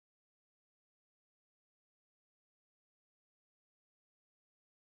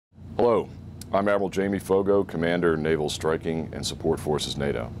Hello, I'm Admiral Jamie Foggo, Commander, Naval Striking and Support Forces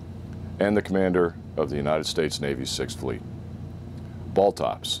NATO, and the Commander of the United States Navy's 6th Fleet.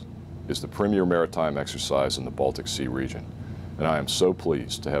 BALTOPS is the premier maritime exercise in the Baltic Sea region, and I am so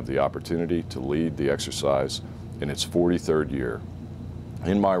pleased to have the opportunity to lead the exercise in its 43rd year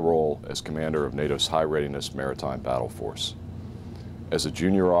in my role as Commander of NATO's High Readiness Maritime Battle Force. As a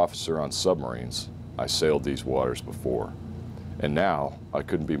junior officer on submarines, I sailed these waters before. And now, I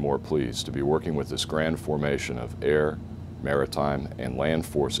couldn't be more pleased to be working with this grand formation of air, maritime, and land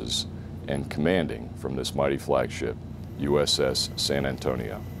forces and commanding from this mighty flagship, USS San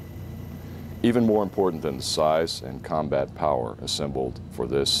Antonio. Even more important than the size and combat power assembled for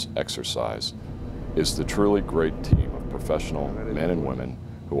this exercise is the truly great team of professional men and women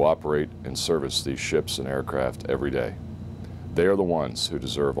who operate and service these ships and aircraft every day. They are the ones who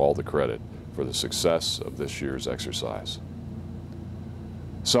deserve all the credit for the success of this year's exercise.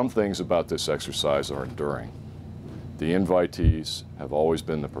 Some things about this exercise are enduring. The invitees have always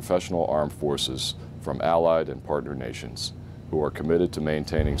been the professional armed forces from allied and partner nations who are committed to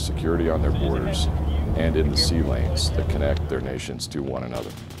maintaining security on their borders and in the sea lanes that connect their nations to one another.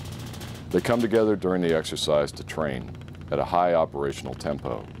 They come together during the exercise to train at a high operational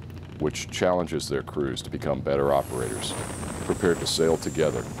tempo, which challenges their crews to become better operators, prepared to sail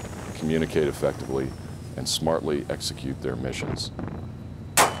together, communicate effectively, and smartly execute their missions.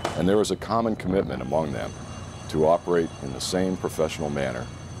 And there is a common commitment among them to operate in the same professional manner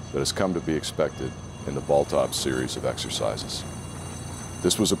that has come to be expected in the BALTOPS series of exercises.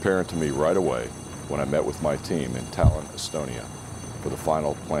 This was apparent to me right away when I met with my team in Tallinn, Estonia, for the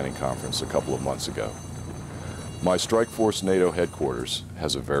final planning conference a couple of months ago. My Strike Force NATO headquarters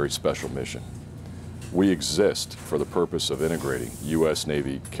has a very special mission. We exist for the purpose of integrating U.S.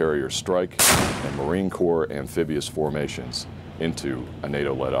 Navy carrier strike and Marine Corps amphibious formations into a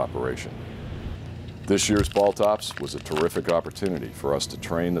NATO-led operation. This year's BALTOPS was a terrific opportunity for us to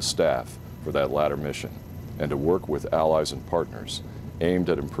train the staff for that latter mission and to work with allies and partners aimed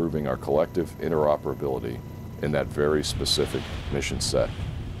at improving our collective interoperability in that very specific mission set.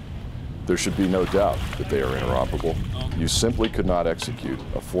 There should be no doubt that they are interoperable. You simply could not execute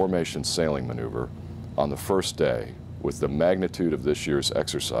a formation sailing maneuver on the first day with the magnitude of this year's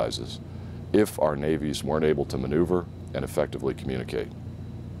exercises if our navies weren't able to maneuver and effectively communicate.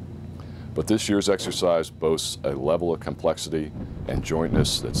 But this year's exercise boasts a level of complexity and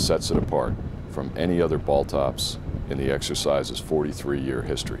jointness that sets it apart from any other BALTOPS in the exercise's 43-year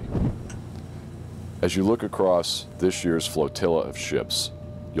history. As you look across this year's flotilla of ships,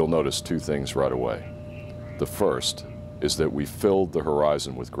 you'll notice two things right away. The first is that we filled the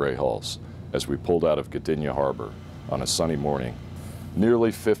horizon with gray hulls as we pulled out of Gdynia Harbor on a sunny morning.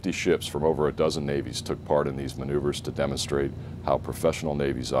 Nearly 50 ships from over a dozen navies took part in these maneuvers to demonstrate how professional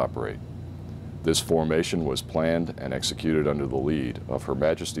navies operate. This formation was planned and executed under the lead of Her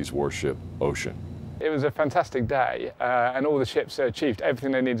Majesty's warship, Ocean. It was a fantastic day and all the ships achieved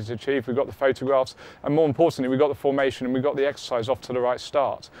everything they needed to achieve. We got the photographs and more importantly we got the formation and we got the exercise off to the right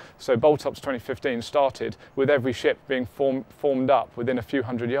start. So BALTOPS 2015 started with every ship being formed up within a few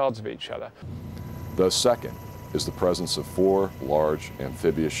hundred yards of each other. The second is the presence of 4 large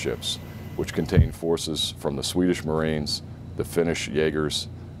amphibious ships which contain forces from the Swedish Marines, the Finnish Jaegers,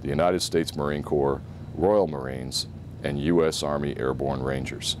 the United States Marine Corps, Royal Marines, and U.S. Army Airborne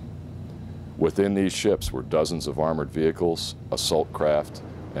Rangers. Within these ships were dozens of armored vehicles, assault craft,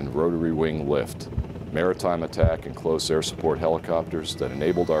 and rotary wing lift, maritime attack and close air support helicopters that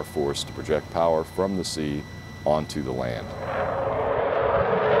enabled our force to project power from the sea onto the land.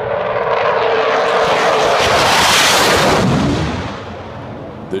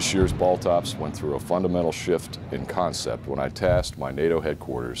 This year's BALTOPS went through a fundamental shift in concept when I tasked my NATO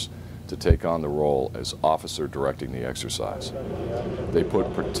headquarters to take on the role as officer directing the exercise. They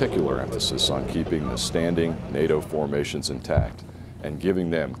put particular emphasis on keeping the standing NATO formations intact and giving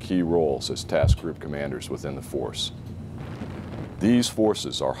them key roles as task group commanders within the force. These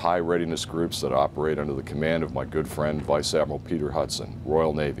forces are high readiness groups that operate under the command of my good friend Vice Admiral Peter Hudson,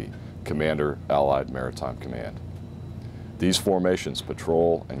 Royal Navy, Commander, Allied Maritime Command. These formations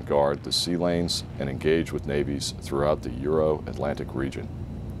patrol and guard the sea lanes and engage with navies throughout the Euro-Atlantic region.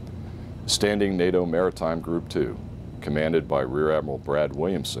 Standing NATO Maritime Group 2, commanded by Rear Admiral Brad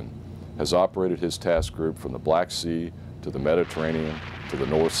Williamson, has operated his task group from the Black Sea to the Mediterranean to the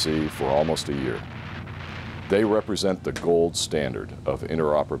North Sea for almost a year. They represent the gold standard of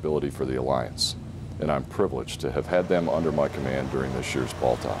interoperability for the Alliance, and I'm privileged to have had them under my command during this year's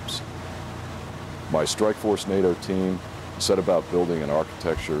BALTOPS. My Strike Force NATO team set about building an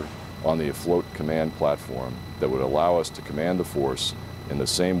architecture on the afloat command platform that would allow us to command the force in the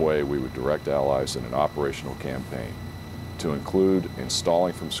same way we would direct allies in an operational campaign, to include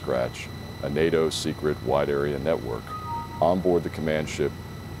installing from scratch a NATO secret wide area network on board the command ship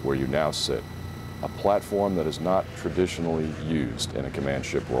where you now sit, a platform that is not traditionally used in a command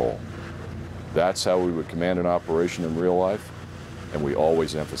ship role. That's how we would command an operation in real life, and we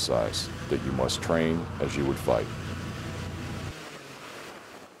always emphasize that you must train as you would fight.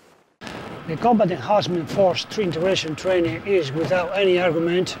 The Combat Enhancement Force Integration Training is, without any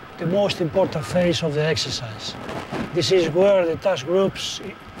argument, the most important phase of the exercise. This is where the task groups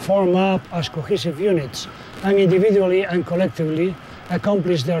form up as cohesive units and individually and collectively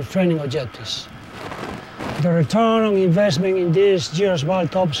accomplish their training objectives. The return on investment in this year's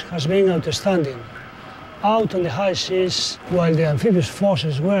BALTOPS has been outstanding. Out on the high seas, while the amphibious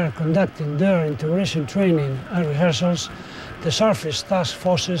forces were conducting their integration training and rehearsals, the surface task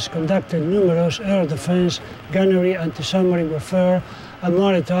forces conducted numerous air defense, gunnery, anti-submarine warfare, and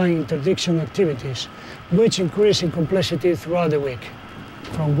maritime interdiction activities, which increased in complexity throughout the week.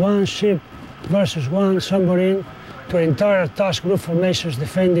 From one ship versus one submarine to entire task group formations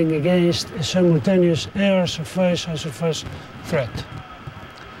defending against a simultaneous air, surface, and surface threat.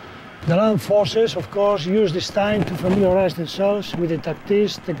 The land forces, of course, use this time to familiarize themselves with the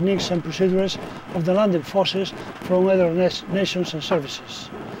tactics, techniques, and procedures of the landing forces from other nations and services.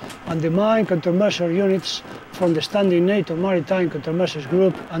 And the mine countermeasure units from the standing NATO Maritime Countermeasures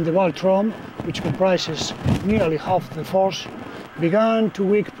Group and the BALTROM, which comprises nearly half the force, began 2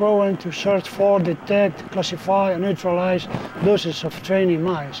 week program to search for, detect, classify, and neutralize doses of training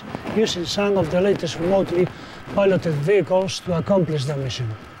mines, using some of the latest remotely piloted vehicles to accomplish their mission.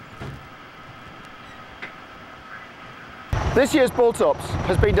 This year's BALTOPS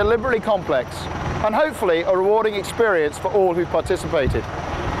has been deliberately complex and hopefully a rewarding experience for all who participated.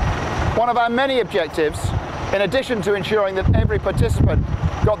 One of our many objectives, in addition to ensuring that every participant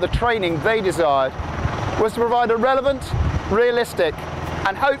got the training they desired, was to provide a relevant, realistic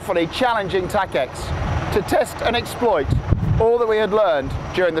and hopefully challenging TACEX to test and exploit all that we had learned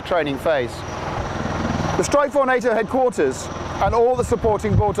during the training phase. The Strike Force NATO headquarters and all the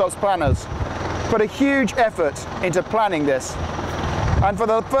supporting BALTOPS planners put a huge effort into planning this, and for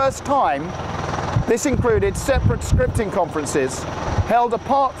the first time this included separate scripting conferences held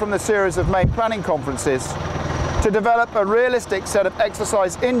apart from the series of main planning conferences to develop a realistic set of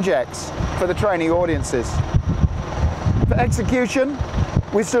exercise injects for the training audiences. For execution,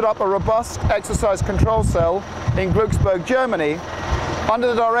 we stood up a robust exercise control cell in Glücksburg, Germany, under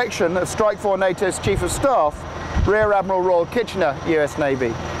the direction of Strike Force NATO's Chief of Staff, Rear Admiral Royal Kitchener, US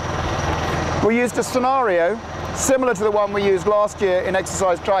Navy. We used a scenario similar to the one we used last year in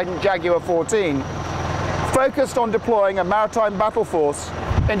Exercise Trident Jaguar 14, focused on deploying a maritime battle force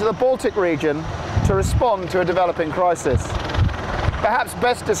into the Baltic region to respond to a developing crisis. Perhaps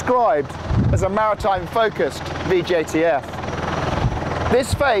best described as a maritime-focused VJTF.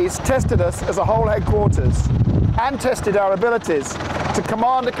 This phase tested us as a whole headquarters and tested our abilities to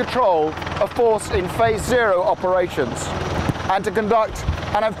command and control a force in Phase 0 operations and to conduct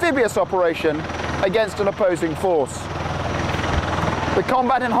an amphibious operation against an opposing force. The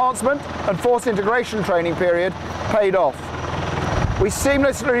combat enhancement and force integration training period paid off. We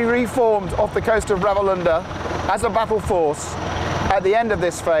seamlessly reformed off the coast of Ravensbrück as a battle force at the end of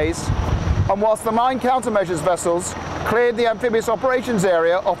this phase, and whilst the mine countermeasures vessels cleared the amphibious operations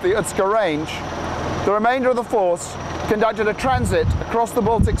area off the Utska range, the remainder of the force conducted a transit across the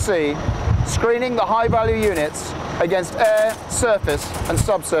Baltic Sea, screening the high-value units against air, surface and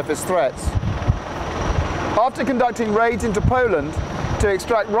subsurface threats. After conducting raids into Poland to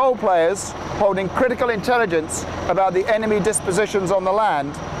extract role players holding critical intelligence about the enemy dispositions on the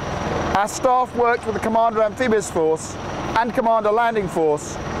land, our staff worked with the Commander Amphibious Force and Commander Landing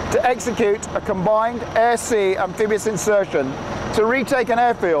Force to execute a combined air-sea amphibious insertion to retake an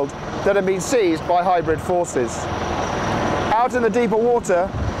airfield that had been seized by hybrid forces. Out in the deeper water,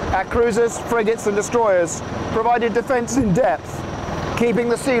 our cruisers, frigates and destroyers provided defence in depth, keeping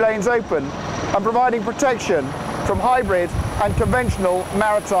the sea lanes open and providing protection from hybrid and conventional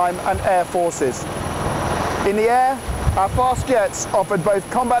maritime and air forces. In the air, our fast jets offered both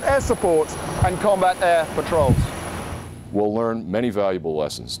combat air support and combat air patrols. We'll learn many valuable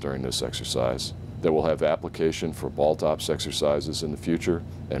lessons during this exercise that will have application for BALTOPS exercises in the future,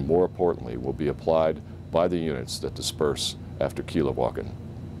 and more importantly, will be applied by the units that disperse after Kielewalken.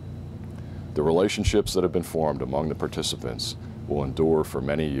 The relationships that have been formed among the participants will endure for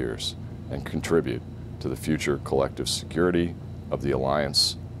many years and contribute to the future collective security of the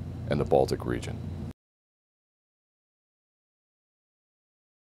Alliance and the Baltic region.